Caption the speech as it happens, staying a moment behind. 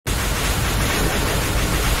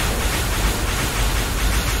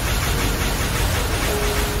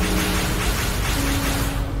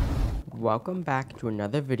Welcome back to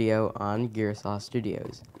another video on Gearsaw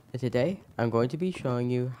Studios. And today, I'm going to be showing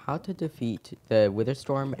you how to defeat the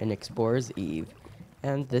Witherstorm in Explorer's Eve.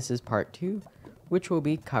 And this is part 2, which will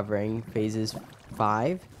be covering phases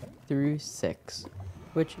 5 through 6,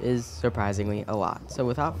 which is surprisingly a lot. So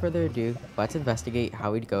without further ado, let's investigate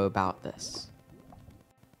how we'd go about this.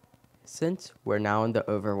 Since we're now in the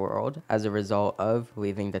overworld as a result of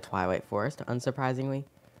leaving the Twilight Forest, unsurprisingly,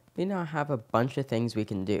 we now have a bunch of things we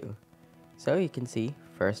can do. So you can see,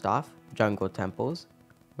 first off, jungle temples.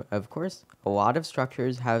 Of course, a lot of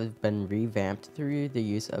structures have been revamped through the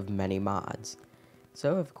use of many mods.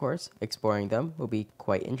 So of course, exploring them will be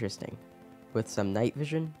quite interesting. With some night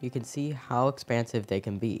vision, you can see how expansive they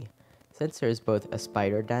can be, since there's both a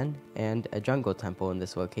spider den and a jungle temple in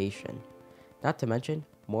this location. Not to mention,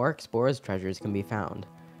 more explorers' treasures can be found,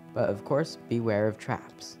 but of course, beware of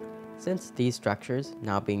traps, since these structures,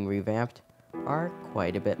 now being revamped, are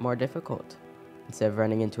quite a bit more difficult. Instead of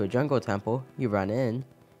running into a jungle temple, you run in,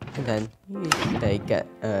 and then they get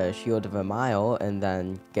a shield of a mile, and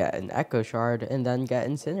then get an echo shard, and then get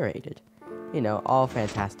incinerated. You know, all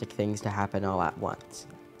fantastic things to happen all at once.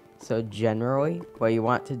 So generally, what you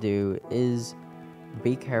want to do is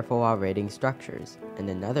be careful while raiding structures. And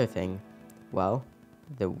another thing, well,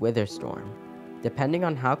 the Witherstorm. Depending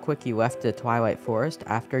on how quick you left the Twilight Forest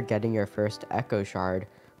after getting your first echo shard,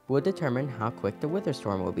 will determine how quick the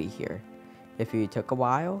Witherstorm will be here. If you took a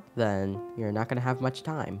while, then you're not going to have much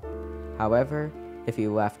time. However, if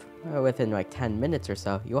you left within like 10 minutes or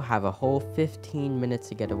so, you'll have a whole 15 minutes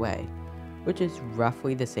to get away, which is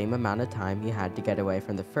roughly the same amount of time you had to get away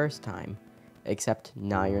from the first time, except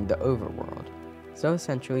now you're in the overworld. So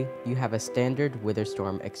essentially, you have a standard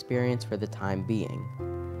Witherstorm experience for the time being.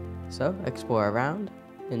 So explore around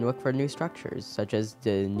and look for new structures, such as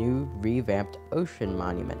the new revamped Ocean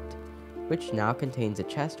Monument, which now contains a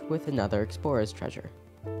chest with another explorer's treasure.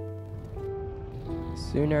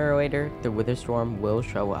 Sooner or later, the Witherstorm will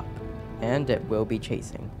show up, and it will be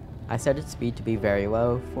chasing. I set its speed to be very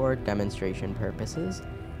low for demonstration purposes,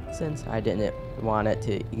 since I didn't want it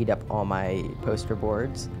to eat up all my poster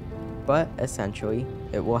boards, but essentially,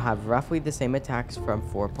 it will have roughly the same attacks from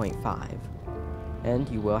 4.5. And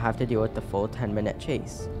you will have to deal with the full 10-minute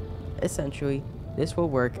chase. Essentially, this will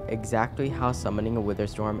work exactly how summoning a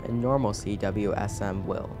Witherstorm in normal CWSM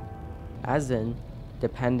will. As in,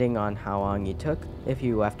 depending on how long you took, if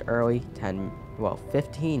you left early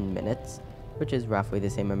 15 minutes, which is roughly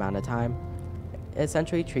the same amount of time,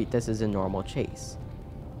 essentially treat this as a normal chase.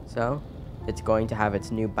 So, it's going to have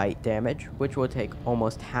its new bite damage, which will take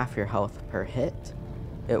almost half your health per hit.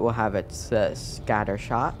 It will have its scatter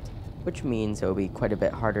shot, which means it will be quite a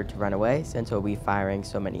bit harder to run away since it will be firing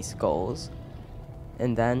so many skulls.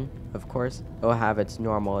 And then, of course, it will have its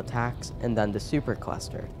normal attacks and then the super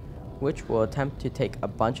cluster, which will attempt to take a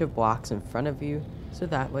bunch of blocks in front of you so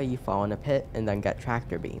that way you fall in a pit and then get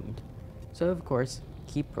tractor beamed. So of course,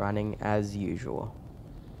 keep running as usual.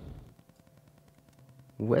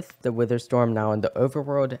 With the Witherstorm now in the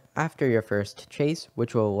overworld, after your first chase,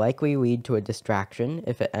 which will likely lead to a distraction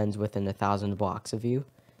if it ends within 1,000 blocks of you,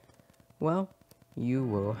 well, you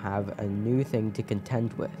will have a new thing to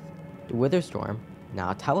contend with. The Witherstorm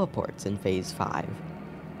now teleports in Phase 5.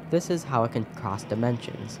 This is how it can cross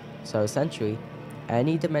dimensions, so essentially,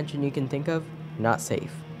 any dimension you can think of, not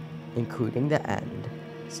safe, including the end.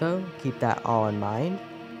 So keep that all in mind.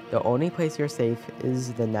 The only place you're safe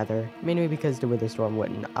is the Nether, mainly because the Witherstorm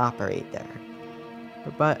wouldn't operate there.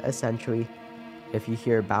 But essentially, if you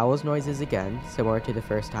hear bowels noises again, similar to the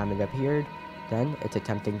first time it appeared, then it's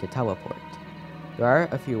attempting to teleport. There are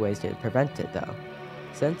a few ways to prevent it though,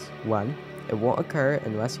 since 1, it won't occur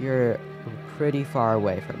unless you're pretty far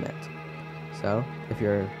away from it. So if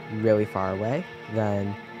you're really far away,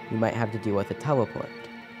 then you might have to deal with a teleport.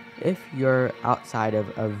 If you're outside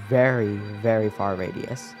of a very, very far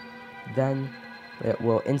radius, then it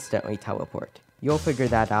will instantly teleport. You'll figure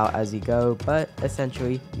that out as you go, but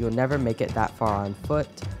essentially you'll never make it that far on foot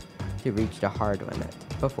to reach the hard limit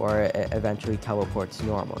before it eventually teleports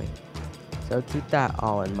normally. So keep that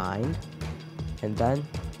all in mind, and then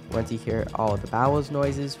once you hear all the bowels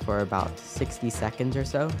noises for about 60 seconds or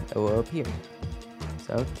so, it will appear.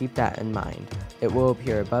 So keep that in mind. It will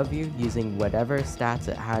appear above you using whatever stats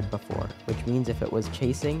it had before, which means if it was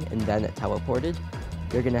chasing and then it teleported,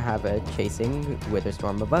 you're going to have a chasing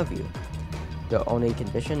Witherstorm above you. The only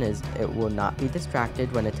condition is it will not be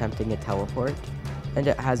distracted when attempting a teleport, and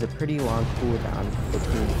it has a pretty long cooldown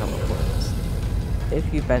between teleports.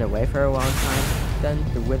 If you've been away for a long time, then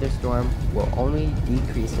the Witherstorm will only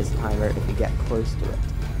decrease its timer if you get close to it.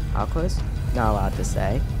 How close? Not allowed to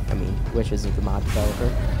say. I mean, Wish isn't the mod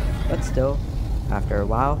developer. But still, after a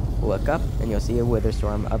while, look up and you'll see a wither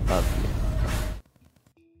storm above you.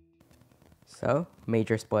 So,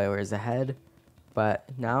 major spoilers ahead, but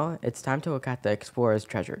now it's time to look at the explorer's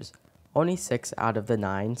treasures. Only 6 out of the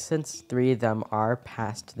 9, since 3 of them are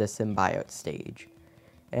past the symbiote stage,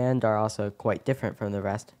 and are also quite different from the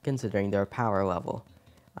rest considering their power level.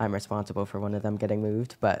 I'm responsible for one of them getting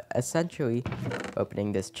moved, but essentially,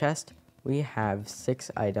 opening this chest, we have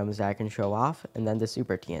 6 items that I can show off, and then the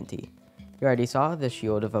Super TNT. You already saw the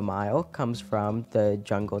Shield of a Mile comes from the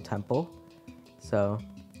Jungle Temple, so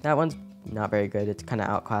that one's not very good. It's kind of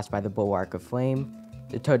outclassed by the Bulwark of Flame.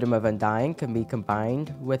 The Totem of Undying can be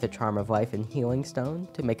combined with a Charm of Life and Healing Stone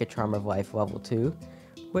to make a Charm of Life level 2,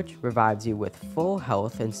 which revives you with full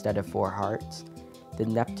health instead of 4 hearts. The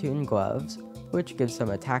Neptune Gloves, which gives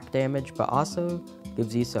some attack damage, but also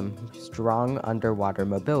gives you some strong underwater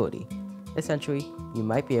mobility. Essentially, you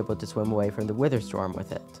might be able to swim away from the Wither Storm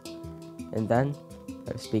with it. And then,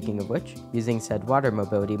 speaking of which, using said water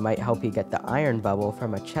mobility might help you get the Iron Bubble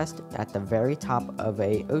from a chest at the very top of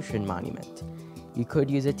a ocean monument. You could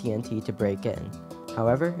use a TNT to break in.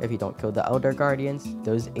 However, if you don't kill the Elder Guardians,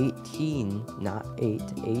 those 18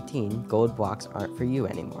 gold blocks aren't for you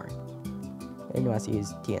anymore, unless you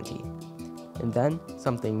use TNT. And then,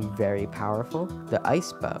 something very powerful, the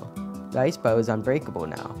Ice Bow. The Ice Bow is unbreakable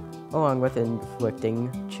now, along with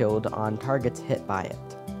inflicting chilled on targets hit by it.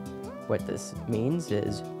 What this means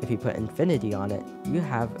is, if you put Infinity on it, you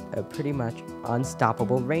have a pretty much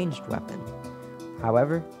unstoppable ranged weapon.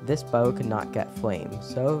 However, this bow cannot get flame,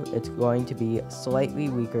 so it's going to be slightly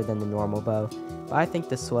weaker than the normal bow, but I think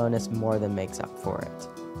the slowness more than makes up for it.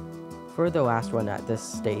 For the last one at this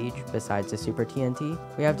stage, besides the Super TNT,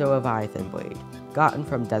 we have the Leviathan Blade, gotten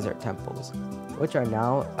from desert temples, which are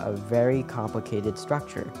now a very complicated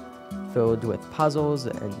structure, filled with puzzles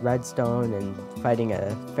and redstone and fighting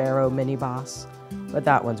a pharaoh mini-boss, but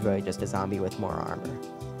that one's really just a zombie with more armor.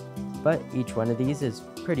 But each one of these is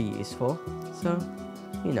pretty useful, so,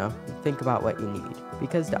 think about what you need,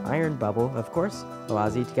 because the Iron Bubble, of course,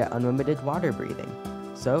 allows you to get unlimited water breathing,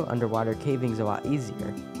 so underwater caving's a lot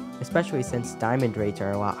easier, especially since diamond rates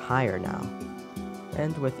are a lot higher now.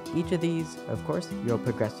 And with each of these, of course, you'll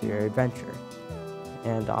progress through your adventure.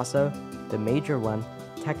 And also, the major one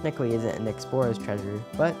technically isn't an explorer's treasure,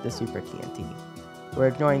 but the Super TNT. We're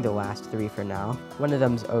ignoring the last 3 for now. One of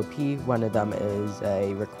them's OP, one of them is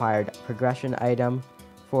a required progression item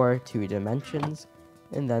for 2 dimensions,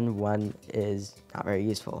 and then one is not very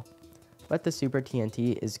useful. But the Super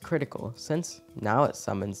TNT is critical, since now it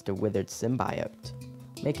summons the Withered Symbiote,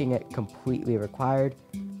 making it completely required.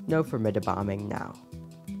 No Formidabombing now.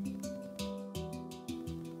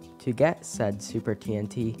 To get said Super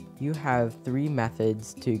TNT, you have 3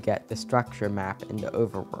 methods to get the structure map in the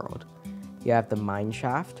overworld. You have the mine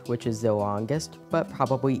shaft, which is the longest, but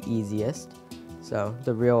probably easiest. So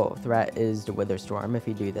the real threat is the Wither Storm if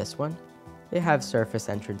you do this one. They have surface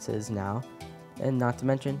entrances now, and not to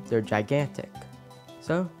mention, they're gigantic.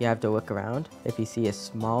 So you have to look around. If you see a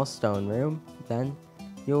small stone room, then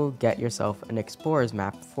you'll get yourself an explorer's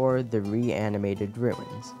map for the reanimated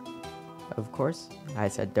ruins. Of course, I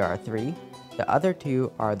said there are 3. The other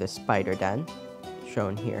 2 are the spider den,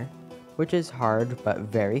 shown here, which is hard but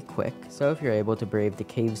very quick, so if you're able to brave the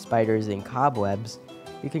cave spiders and cobwebs,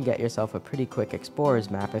 you can get yourself a pretty quick explorer's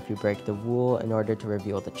map if you break the wool in order to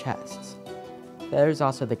reveal the chests. There's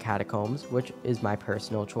also the catacombs, which is my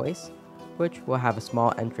personal choice, which will have a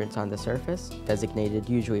small entrance on the surface, designated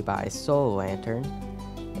usually by Soul Lantern,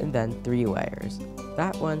 and then 3 layers.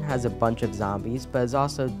 That one has a bunch of zombies, but is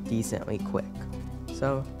also decently quick,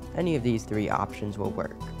 so any of these 3 options will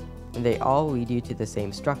work. And they all lead you to the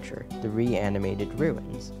same structure, the reanimated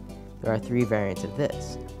ruins. There are 3 variants of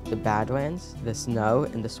this, the Badlands, the Snow,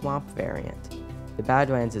 and the Swamp variant. The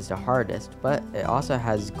Badlands is the hardest, but it also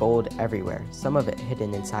has gold everywhere, some of it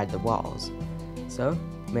hidden inside the walls. So,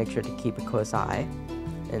 make sure to keep a close eye.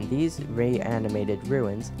 And these reanimated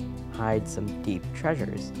ruins hide some deep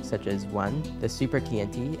treasures, such as 1, the Super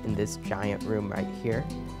TNT in this giant room right here,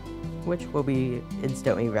 which will be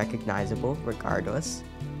instantly recognizable regardless.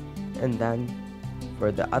 And then,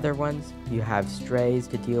 for the other ones, you have strays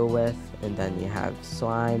to deal with, and then you have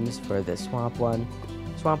slimes for the swamp one.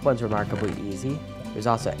 Swamp one's remarkably easy. There's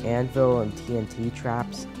also anvil and TNT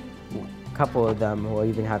traps. A couple of them will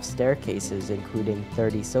even have staircases, including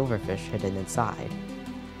 30 silverfish hidden inside.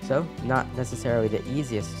 So, not necessarily the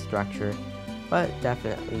easiest structure, but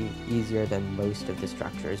definitely easier than most of the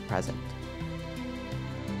structures present.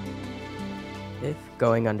 If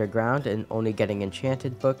going underground and only getting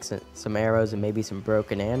enchanted books, and some arrows, and maybe some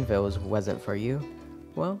broken anvils wasn't for you,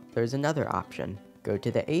 well, there's another option. go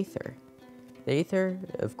to the Aether. The Aether,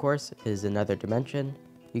 of course, is another dimension.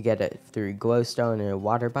 You get it through glowstone and a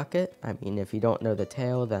water bucket. I mean, if you don't know the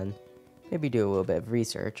tale, then maybe do a little bit of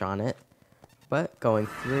research on it. But going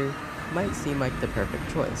through might seem like the perfect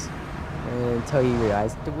choice, until you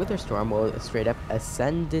realize the Wither Storm will straight up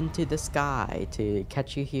ascend into the sky to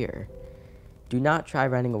catch you here. Do not try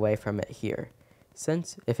running away from it here,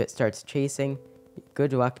 since if it starts chasing,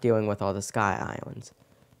 good luck dealing with all the sky islands.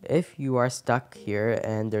 If you are stuck here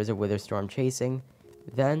and there's a Wither Storm chasing,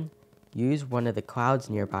 then use one of the clouds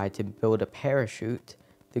nearby to build a parachute.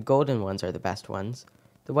 The golden ones are the best ones.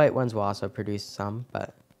 The white ones will also produce some,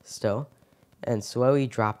 but still. And slowly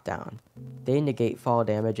drop down. They negate fall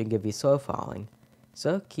damage and give you slow falling,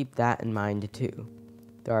 so keep that in mind too.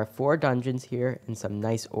 There are 4 dungeons here and some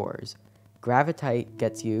nice ores. Gravitite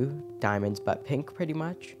gets you diamonds but pink pretty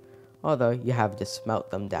much, although you have to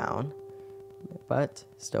smelt them down. But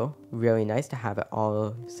still, really nice to have it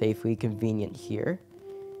all safely convenient here.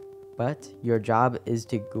 But your job is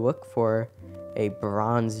to look for a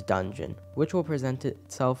bronze dungeon, which will present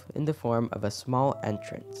itself in the form of a small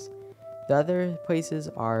entrance. The other places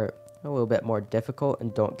are a little bit more difficult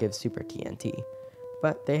and don't give super TNT,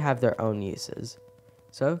 but they have their own uses.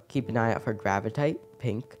 So keep an eye out for Gravitite,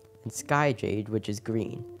 pink, and Sky Jade, which is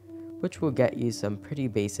green, which will get you some pretty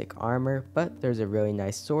basic armor, but there's a really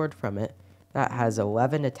nice sword from it that has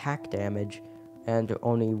 11 attack damage and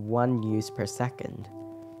only 1 use per second.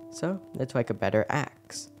 So it's like a better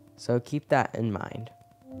axe, so keep that in mind.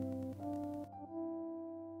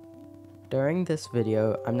 During this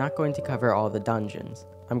video, I'm not going to cover all the dungeons.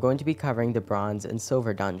 I'm going to be covering the bronze and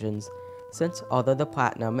silver dungeons, since although the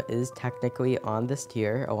platinum is technically on this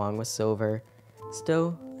tier along with silver,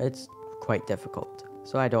 still it's quite difficult,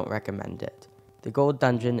 so I don't recommend it. The gold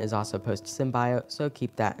dungeon is also post-symbiote, so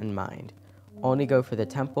keep that in mind. Only go for the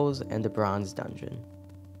temples and the bronze dungeon.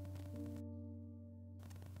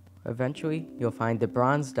 Eventually, you'll find the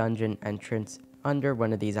bronze dungeon entrance under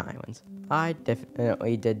one of these islands. I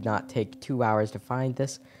definitely did not take 2 hours to find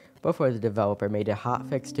this before the developer made a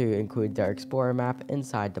hotfix to include their explorer map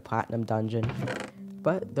inside the platinum dungeon,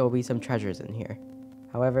 but there will be some treasures in here.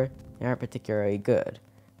 However, they aren't particularly good,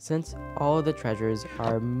 since all of the treasures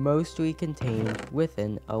are mostly contained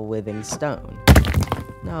within a living stone.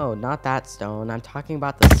 No, not that stone, I'm talking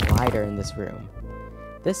about the slider in this room.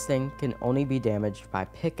 This thing can only be damaged by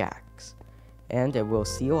pickaxe, and it will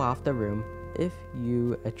seal off the room if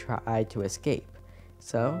you try to escape.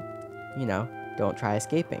 So, don't try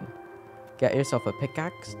escaping. Get yourself a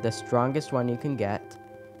pickaxe, the strongest one you can get.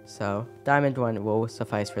 So, diamond one will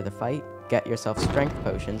suffice for the fight. Get yourself strength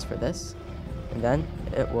potions for this, and then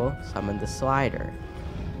it will summon the slider.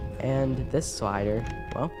 And this slider,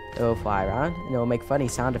 well, it will fly around and it will make funny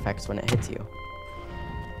sound effects when it hits you.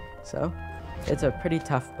 So, it's a pretty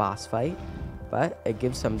tough boss fight, but it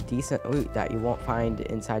gives some decent loot that you won't find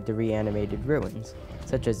inside the reanimated ruins,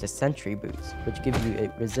 such as the sentry boots, which give you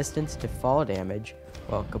a resistance to fall damage,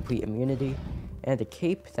 well, complete immunity, and a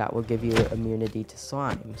cape that will give you immunity to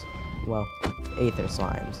slimes, well, aether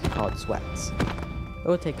slimes, called sweats. It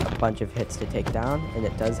will take a bunch of hits to take down, and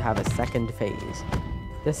it does have a second phase.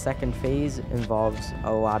 This second phase involves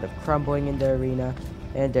a lot of crumbling in the arena,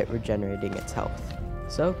 and it regenerating its health,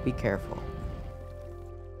 so be careful.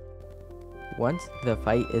 Once the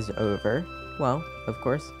fight is over, well, of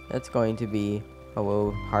course, it's going to be a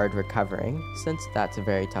little hard recovering, since that's a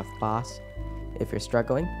very tough boss. If you're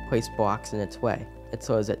struggling, place blocks in its way. It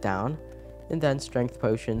slows it down, and then strength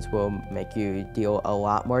potions will make you deal a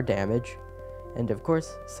lot more damage. And of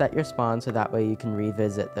course, set your spawn so that way you can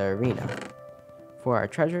revisit the arena. For our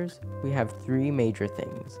treasures, we have 3 major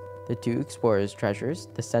things. The 2 explorers treasures,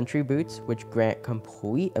 the sentry boots, which grant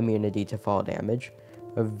complete immunity to fall damage,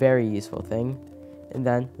 a very useful thing. And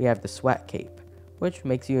then we have the sweat cape, which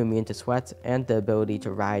makes you immune to sweats and the ability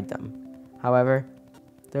to ride them. However,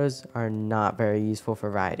 those are not very useful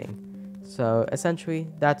for riding. So essentially,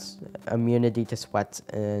 that's immunity to sweats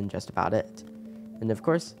and just about it. And of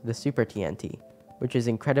course, the super TNT, which is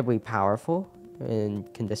incredibly powerful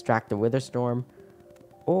and can distract the Wither Storm,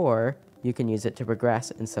 or you can use it to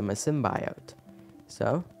progress and summon a symbiote.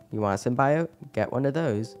 So, you want a symbiote? Get one of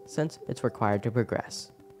those, since it's required to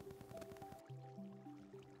progress.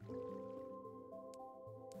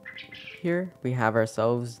 Here we have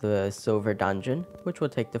ourselves the silver dungeon, which will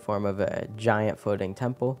take the form of a giant floating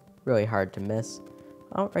temple, really hard to miss.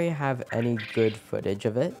 I don't really have any good footage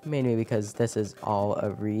of it, mainly because this is all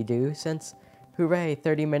a redo, since hooray,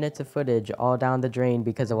 30 minutes of footage all down the drain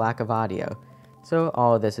because of lack of audio. So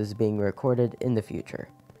all of this is being recorded in the future.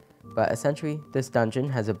 But essentially, this dungeon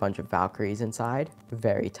has a bunch of Valkyries inside,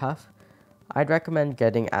 very tough. I'd recommend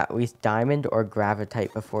getting at least diamond or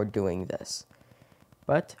gravitite before doing this.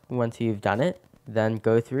 But once you've done it, then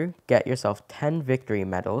go through, get yourself 10 victory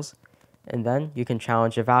medals, and then you can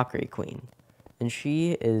challenge the Valkyrie Queen. And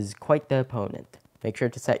she is quite the opponent. Make sure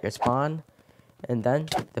to set your spawn, and then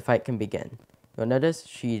the fight can begin. You'll notice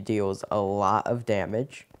she deals a lot of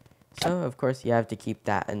damage, so of course you have to keep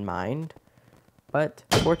that in mind. But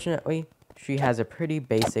fortunately, she has a pretty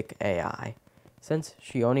basic AI, since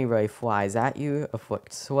she only really flies at you,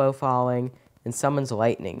 afflicts slow falling, and summons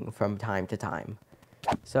lightning from time to time.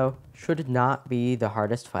 So, should not be the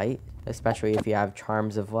hardest fight, especially if you have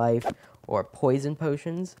Charms of Life or Poison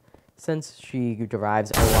Potions, since she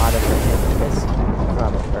derives a lot of her hitness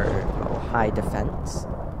from her high defense.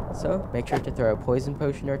 So, make sure to throw a Poison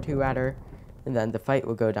Potion or two at her, and then the fight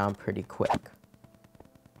will go down pretty quick.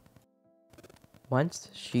 Once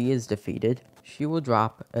she is defeated, she will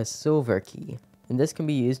drop a silver key, and this can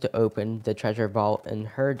be used to open the treasure vault in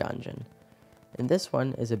her dungeon. And this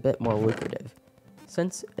one is a bit more lucrative,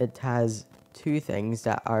 since it has two things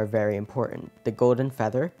that are very important. The golden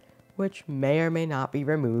feather, which may or may not be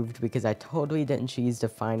removed because I totally didn't choose the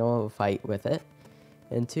final fight with it.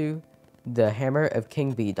 And two, the hammer of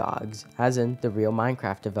King B Dogs, as in the real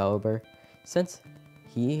Minecraft developer, since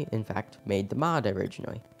he, in fact, made the mod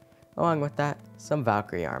originally. Along with that, some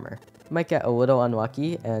Valkyrie armor. You might get a little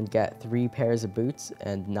unlucky and get 3 pairs of boots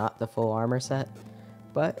and not the full armor set,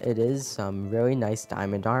 but it is some really nice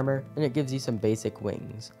diamond armor, and it gives you some basic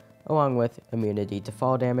wings, along with immunity to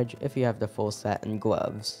fall damage if you have the full set and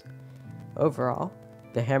gloves. Overall,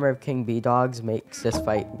 the hammer of King B Dogs makes this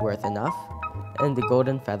fight worth enough, and the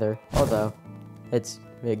golden feather, although its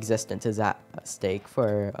existence is at stake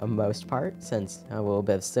for a most part, since a little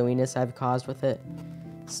bit of silliness I've caused with it,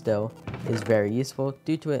 still is very useful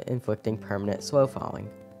due to it inflicting permanent slow falling,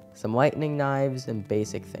 some lightning knives, and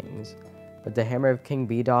basic things. But the hammer of King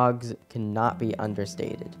B Dogs cannot be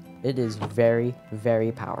understated. It is very,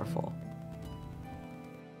 very powerful.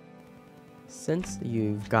 Since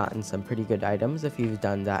you've gotten some pretty good items if you've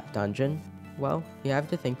done that dungeon, well, you have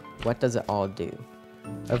to think, what does it all do?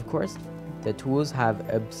 Of course, the tools have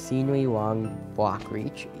obscenely long block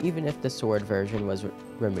reach, even if the sword version was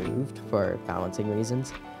removed for balancing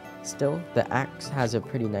reasons. Still, the axe has a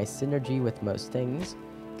pretty nice synergy with most things,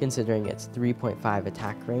 considering its 3.5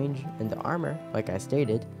 attack range, and the armor, like I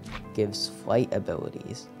stated, gives flight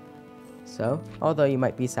abilities. So, although you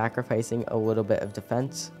might be sacrificing a little bit of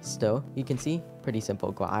defense, still, you can see, pretty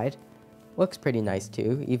simple glide. Looks pretty nice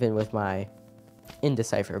too, even with my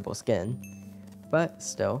indecipherable skin. But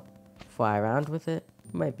still, fly around with it,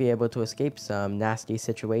 you might be able to escape some nasty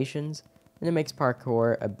situations, and it makes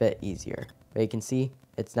parkour a bit easier. But you can see,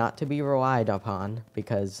 it's not to be relied upon,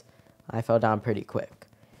 because I fell down pretty quick.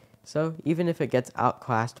 So, even if it gets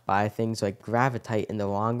outclassed by things like gravitite in the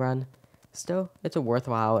long run, still, it's a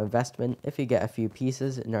worthwhile investment if you get a few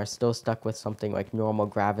pieces and are still stuck with something like normal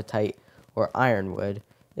gravitite or ironwood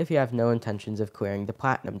if you have no intentions of clearing the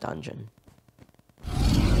platinum dungeon.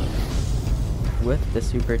 With the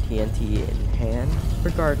super TNT in hand,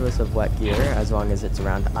 regardless of what gear, as long as it's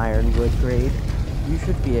around ironwood grade, you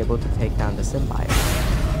should be able to take down the symbiote.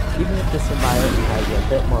 Even if the symbiote has a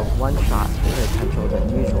bit more one-shot potential than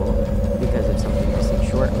usual, because of something you'll see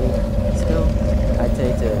shortly, still, I'd say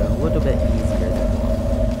it's a little bit easier than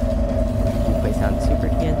normal. You place down the super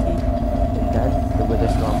TNT, and then the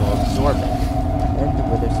Witherstorm will absorb it, and the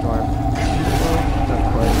Witherstorm will, of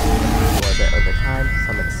course, absorb it over time,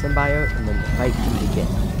 summon the symbiote, and then the fight can begin.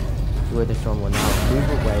 The Witherstorm will now move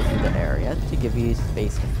away from the area to give you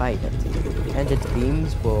space to fight it, and its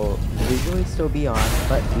beams will visually still be on,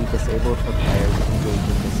 but be disabled for players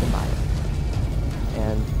engaging the symbiote.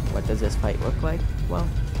 And what does this fight look like? Well,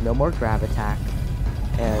 no more grab attack,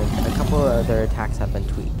 and a couple of other attacks have been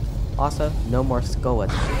tweaked. Also, no more skull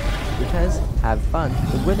attack, because, have fun,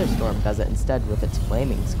 the Witherstorm does it instead with its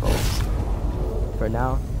flaming skulls. For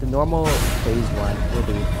now, the normal phase 1 will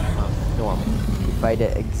be normal. You fight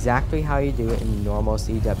it exactly how you do it in normal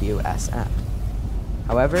CWSM.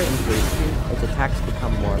 However, in phase 2, its attacks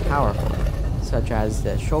become more powerful, such as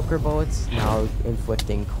the shulker bullets now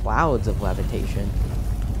inflicting clouds of levitation,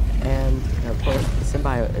 and of course the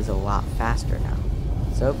symbiote is a lot faster now,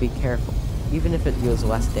 so be careful. Even if it deals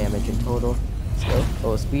less damage in total, still it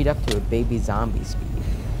will speed up to a baby zombie speed.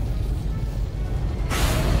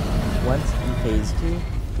 Once in phase 2,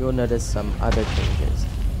 you will notice some other changes.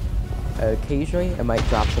 Occasionally, it might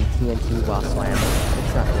drop some TNT while slamming.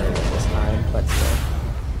 It's not really this time, but still.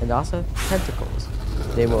 And also, tentacles.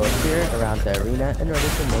 They will appear around the arena in order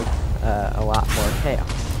to make a lot more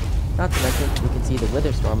chaos. Not to mention, you can see the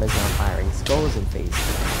Witherstorm is now firing skulls in phase 2.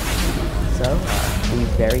 So, be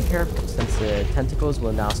very careful since the tentacles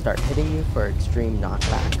will now start hitting you for extreme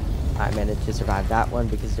knockback. I managed to survive that one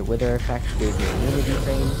because the wither effect gave me immunity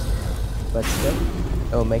frames, but still,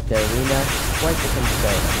 it will make the arena quite the thing to go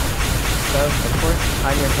with. So, of course,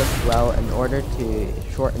 time your hits well in order to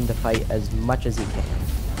shorten the fight as much as you can.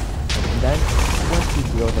 And then, once you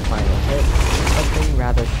deal the final hit, something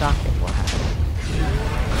rather shocking will happen.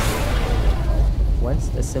 Once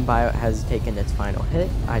the symbiote has taken its final hit,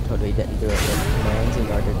 I totally didn't do it with commands in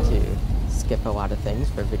order to skip a lot of things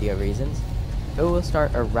for video reasons, it will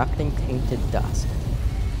start erupting tainted dust.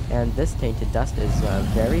 And this tainted dust is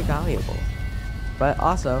very valuable. But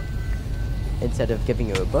also, instead of giving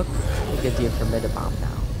you a book, it gives you a Formidabomb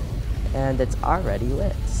now. And it's already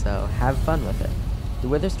lit, so have fun with it. The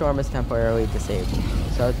Wither Storm is temporarily disabled,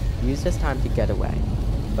 so use this time to get away.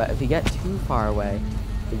 But if you get too far away,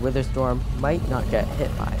 the Wither Storm might not get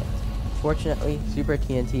hit by it. Fortunately, Super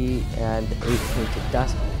TNT and 8 Tainted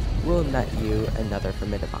Dust will net you another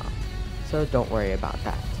Formidabomb, so don't worry about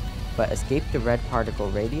that. But escape the red particle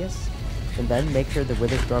radius, and then make sure the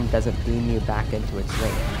Wither Storm doesn't beam you back into its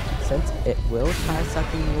range, since it will try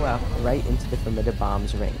sucking you up right into the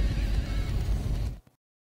Formidabomb's range.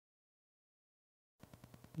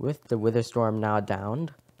 With the Wither Storm now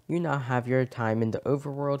downed, you now have your time in the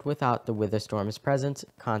overworld without the Wither Storm's presence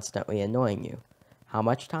constantly annoying you. How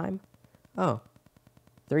much time? Oh,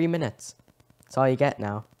 3 minutes. That's all you get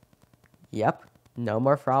now. Yep, no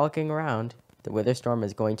more frolicking around. The Wither Storm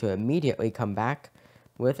is going to immediately come back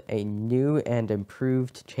with a new and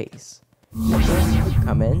improved chase. Just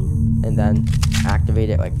come in and then activate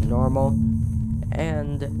it like normal,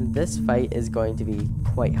 and this fight is going to be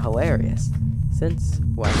quite hilarious. Since,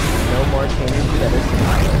 well, no more changing together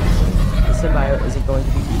symbiotes, the symbiote isn't going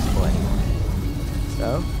to be useful anymore.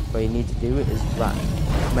 So, what you need to do is run.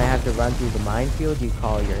 You might have to run through the minefield you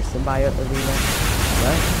call your symbiote arena,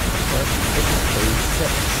 but, of course, this is phase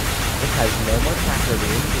 6. It has no more tracker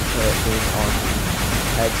rooms until it gains all the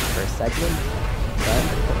heads per segment, but,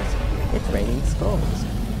 of course, it's raining skulls,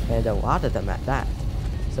 and a lot of them at that.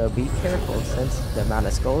 So be careful since the amount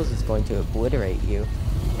of skulls is going to obliterate you,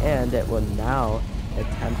 and it will now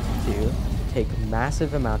attempt to take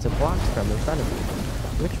massive amounts of blocks from in front of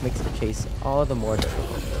you, which makes the chase all the more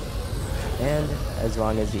difficult. And as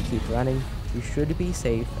long as you keep running, you should be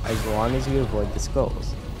safe as long as you avoid the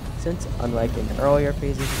skulls, since unlike in earlier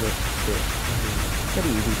phases which it's pretty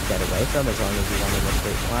easy to get away from as long as you run in a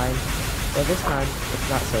straight line, but this time it's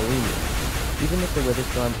not so lenient. Even if the Wither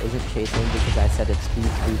Storm isn't chasing because I set its speed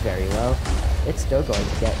to be very low, it's still going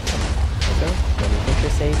to get you. So, when you think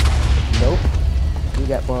you're safe, nope, you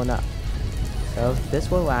get blown up. So,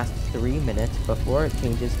 this will last 3 minutes before it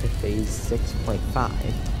changes to phase 6.5,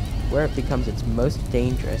 where it becomes its most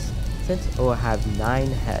dangerous since it will have 9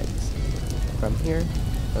 heads. From here,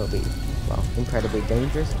 it will be, well, incredibly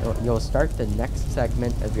dangerous, and you'll start the next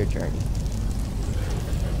segment of your journey.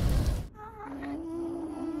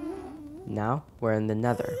 Now, we're in the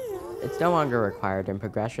Nether. It's no longer required in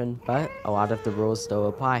progression, but a lot of the rules still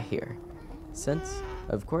apply here. Since,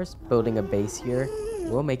 of course, building a base here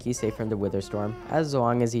will make you safe from the Wither Storm as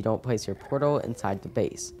long as you don't place your portal inside the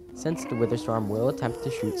base, since the Wither Storm will attempt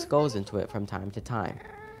to shoot skulls into it from time to time.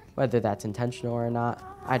 Whether that's intentional or not,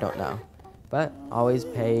 I don't know, but always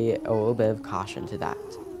pay a little bit of caution to that.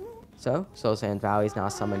 So, Soul Sand Valley is now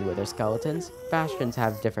summoned Wither Skeletons. Bastions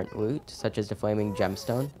have different loot, such as the Flaming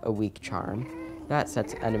Gemstone, a weak charm, that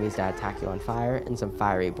sets enemies that attack you on fire, and some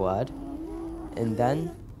fiery blood. And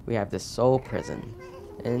then, we have the Soul Prison,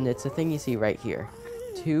 and it's a thing you see right here.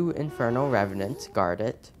 2 Infernal Revenants guard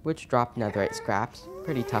it, which drop netherite scraps,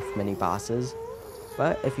 pretty tough mini-bosses.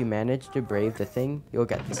 But if you manage to brave the thing, you'll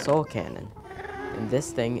get the Soul Cannon, and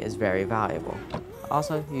this thing is very valuable.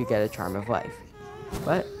 Also, you get a Charm of Life.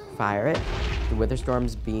 But, fire it, the Wither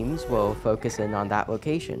Storm's beams will focus in on that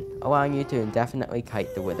location, allowing you to indefinitely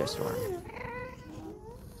kite the Wither Storm.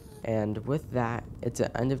 And with that, it's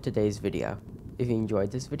the end of today's video. If you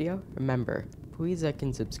enjoyed this video, remember, please like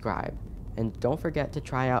and subscribe, and don't forget to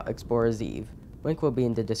try out Explorer's Eve, link will be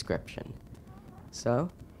in the description. So,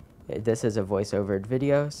 this is a voice-overed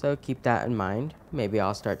video, so keep that in mind. Maybe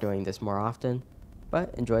I'll start doing this more often,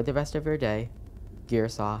 but enjoy the rest of your day.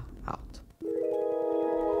 Gearsaw out.